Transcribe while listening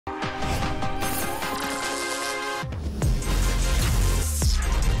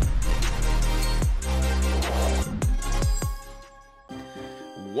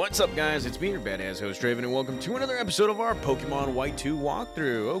What's up, guys? It's me, your badass host, Draven, and welcome to another episode of our Pt.2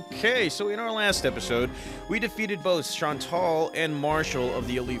 walkthrough. Okay, so in our last episode, we defeated both Chantal and Marshall of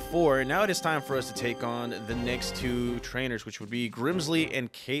the Elite Four, and now it is time for us to take on the next two trainers, which would be Grimsley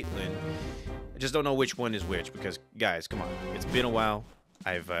and Caitlin. I just don't know which one is which, because, guys, come on. It's been a while.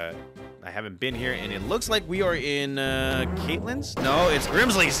 I haven't been here, and it looks like we are in, Caitlin's? No, it's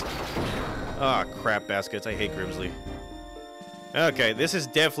Grimsley's! Ah, oh, crap baskets. I hate Grimsley. Okay, this is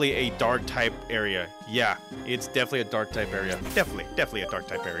definitely a dark type area. Yeah, it's definitely a dark type area. Definitely a dark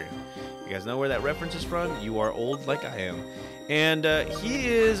type area. You guys know where that reference is from? You are old like I am. And he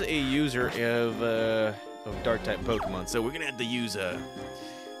is a user of dark type Pokemon, so we're gonna have to use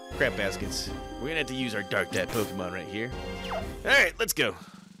crap baskets. We're gonna have to use our dark type Pokemon right here. All right, let's go.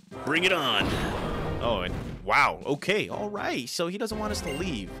 Bring it on. Oh, and wow. Okay, all right. So he doesn't want us to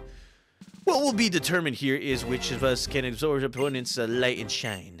leave. What will be determined here is which of us can absorb opponents' light and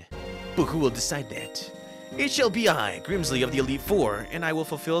shine. But who will decide that? It shall be I, Grimsley of the Elite Four, and I will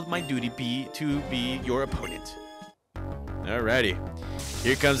fulfill my duty to be your opponent. Alrighty.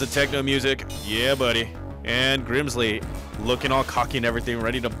 Here comes the techno music. Yeah, buddy. And Grimsley, looking all cocky and everything,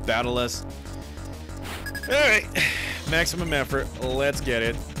 ready to battle us. Alright. Maximum effort. Let's get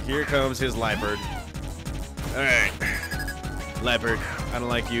it. Here comes his Liebird. Alright. Liebird, I don't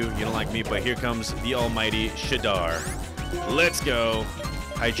like you, you don't like me, but here comes the almighty Shadar. Let's go.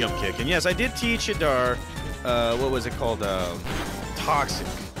 High jump kick. And yes, I did teach Shadar, what was it called? Toxic.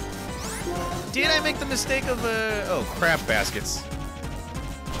 Did I make the mistake of, oh, crap baskets.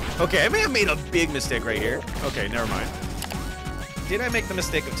 Okay, I may have made a big mistake right here. Okay, never mind. Did I make the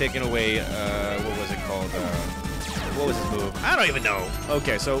mistake of taking away, what was it called? What was his move? I don't even know.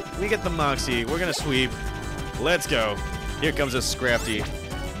 Okay, so we get the Moxie. We're gonna sweep. Let's go. Here comes a Scrafty.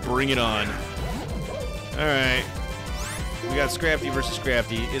 Bring it on. Alright. We got Scrafty versus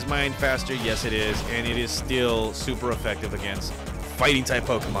Scrafty. Is mine faster? Yes, it is. And it is still super effective against fighting type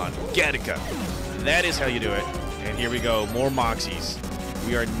Pokemon. Gattaca. That is how you do it. And here we go. More Moxies.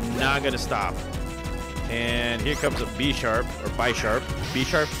 We are not going to stop. And here comes a B-Sharp. Or Bisharp.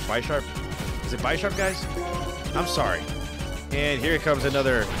 B-Sharp? Bisharp? Is it Bisharp, guys? I'm sorry. And here comes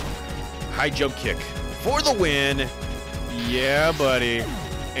another high jump kick. For the win. Yeah, buddy.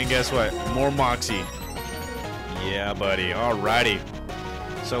 And guess what? More Moxie. Yeah, buddy. Alrighty.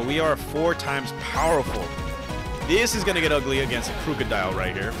 So we are 4 times powerful. This is going to get ugly against a Crocodile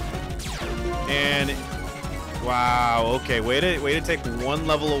right here. And, wow. Okay, way to take 1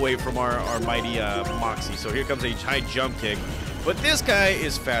 level away from our mighty Moxie. So here comes a high jump kick. But this guy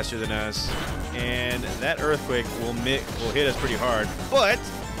is faster than us. And that Earthquake will hit us pretty hard. But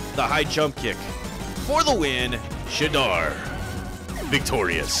the high jump kick. For the win, Shadar.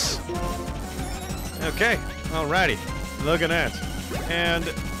 Victorious. Okay, alrighty. Look at that. And,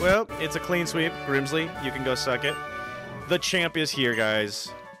 well, it's a clean sweep. Grimsley, you can go suck it. The champ is here,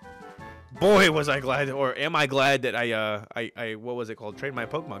 guys. Boy, was I glad, or am I glad that I what was it called? Trade my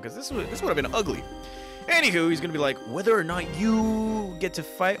Pokemon, because this would have been ugly. Anywho, he's going to be like, whether or not you get to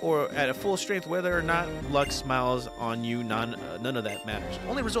fight or at a full strength, whether or not luck smiles on you, none of that matters.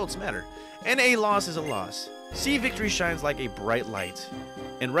 Only results matter. And a loss is a loss. See, victory shines like a bright light.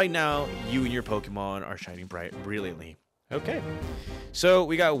 And right now, you and your Pokemon are shining brilliantly. Okay. So,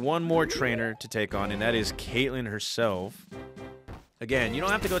 we got one more trainer to take on, and that is Caitlin herself. Again, you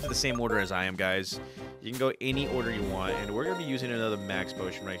don't have to go to the same order as I am, guys. You can go any order you want, and we're going to be using another Max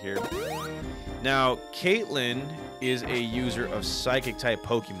Potion right here. Now, Caitlin is a user of Psychic-type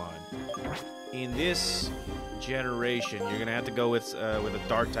Pokemon. In this generation, you're going to have to go with a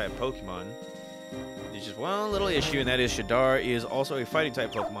Dark-type Pokemon. There's just one little issue, and that is Shadar is also a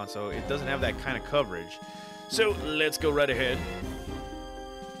Fighting-type Pokemon, so it doesn't have that kind of coverage. So, let's go right ahead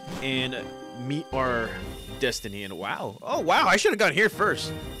and meet our destiny. And wow. Oh, wow. I should have gone here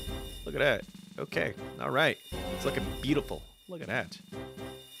first. Look at that. Okay. All right. It's looking beautiful. Look at that.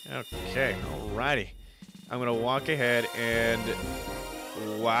 Okay. Alrighty. I'm going to walk ahead and...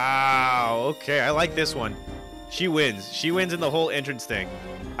 Wow. Okay. I like this one. She wins. She wins in the whole entrance thing.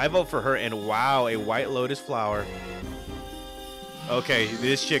 I vote for her. And wow, a White Lotus flower. Okay.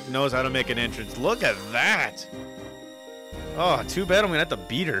 This chick knows how to make an entrance. Look at that. Oh, too bad I'm going to have to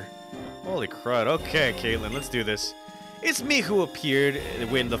beat her. Holy crud. Okay, Caitlin, let's do this. It's me who appeared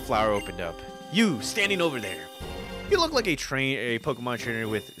when the flower opened up. You, standing over there. You look like a Pokemon trainer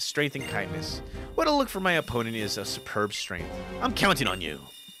with strength and kindness. What I look for my opponent is a superb strength. I'm counting on you.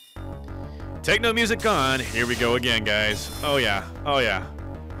 Techno music on. Here we go again, guys. Oh, yeah. Oh, yeah.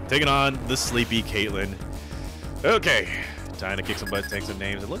 Taking on the sleepy Caitlin. Okay. Time to kick some butt, take some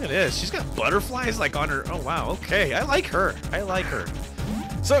names. And look at this. She's got butterflies like on her. Oh, wow. Okay. I like her. I like her.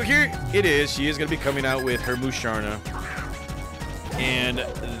 So here it is. She is going to be coming out with her Musharna. And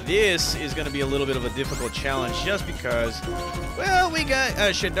this is going to be a little bit of a difficult challenge just because, well, we got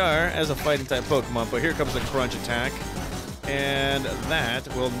Shadar as a fighting type Pokemon, but here comes the Crunch attack. And that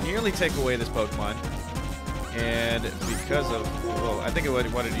will nearly take away this Pokemon. And because of, well, I think it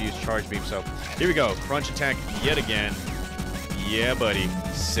wanted to use Charge Beam, so here we go. Crunch attack yet again. Yeah, buddy.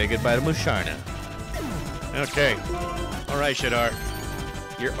 Say goodbye to Musharna. Okay. All right, Shadar.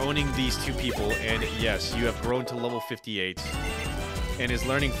 You're owning these two people, and yes, you have grown to level 58 and is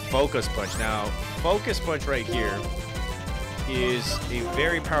learning Focus Punch. Now, Focus Punch right here is a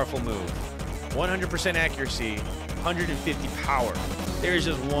very powerful move. 100% accuracy, 150 power. There's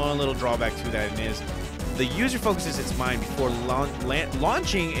just one little drawback to that, and is the user focuses its mind before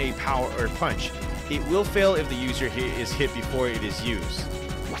launching a power or punch. It will fail if the user is hit before it is used.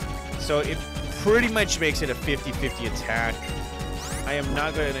 So it pretty much makes it a 50-50 attack. I'm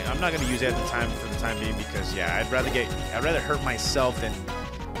not gonna use it at the time for the time being because yeah, I'd rather hurt myself than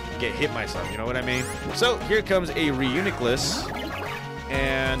get hit myself. You know what I mean? So here comes a Reuniclus,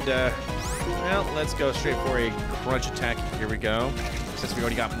 and well, let's go straight for a Crunch attack. Here we go. Since we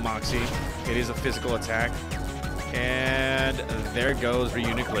already got Moxie, it is a physical attack, and there goes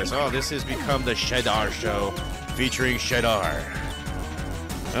Reuniclus. Oh, this has become the Shadar show featuring Shadar.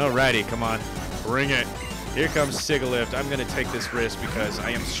 Alrighty, come on, bring it. Here comes Sigilyph. I'm going to take this risk because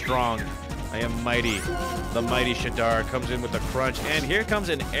I am strong. I am mighty. The mighty Shadar comes in with a Crunch. And here comes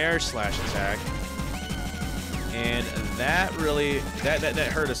an Air Slash attack. And that really, that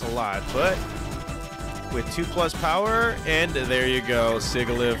hurt us a lot. But with 2+ power, and there you go.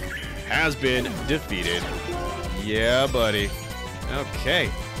 Sigilyph has been defeated. Yeah, buddy. Okay.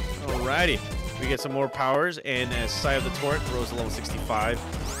 Alrighty. We get some more powers, and Sigh of the Torrent rose to level 65.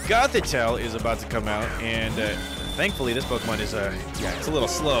 Gothitelle is about to come out, and thankfully this Pokemon is, yeah, it's a little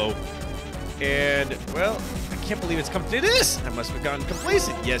slow. And, well, I can't believe it's come to this. I must have gotten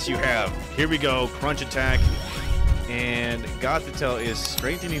complacent. Yes, you have. Here we go, Crunch attack. And Gothitelle is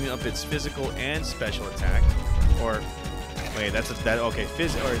strengthening up its physical and special attack. Or, wait, okay,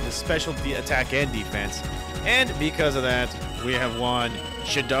 the special attack and defense. And because of that, we have won.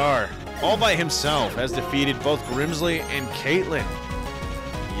 Shadar, all by himself, has defeated both Grimsley and Caitlyn.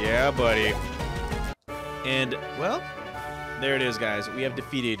 Yeah, buddy. And, well, there it is, guys. We have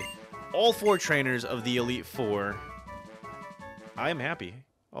defeated all 4 trainers of the Elite Four. I am happy.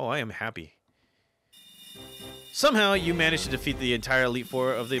 Oh, I am happy. Somehow, you managed to defeat the entire Elite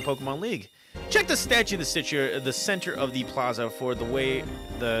Four of the Pokemon League. Check the statue in the center of the plaza for the way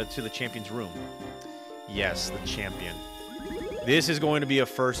to the champion's room. Yes, the champion. This is going to be a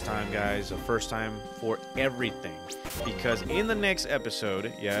first time, guys. A first time for everything. Because in the next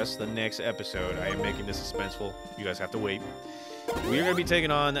episode, yes, the next episode, I am making this suspenseful. You guys have to wait. We're going to be taking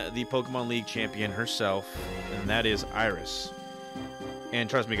on the Pokemon League champion herself, and that is Iris. And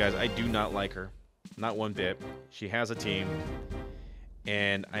trust me, guys, I do not like her. Not one bit. She has a team,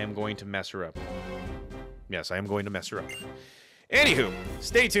 and I am going to mess her up. Yes, I am going to mess her up. Anywho,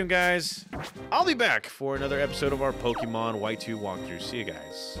 stay tuned, guys. I'll be back for another episode of our Pokemon White 2 walkthrough. See you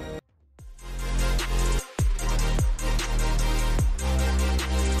guys.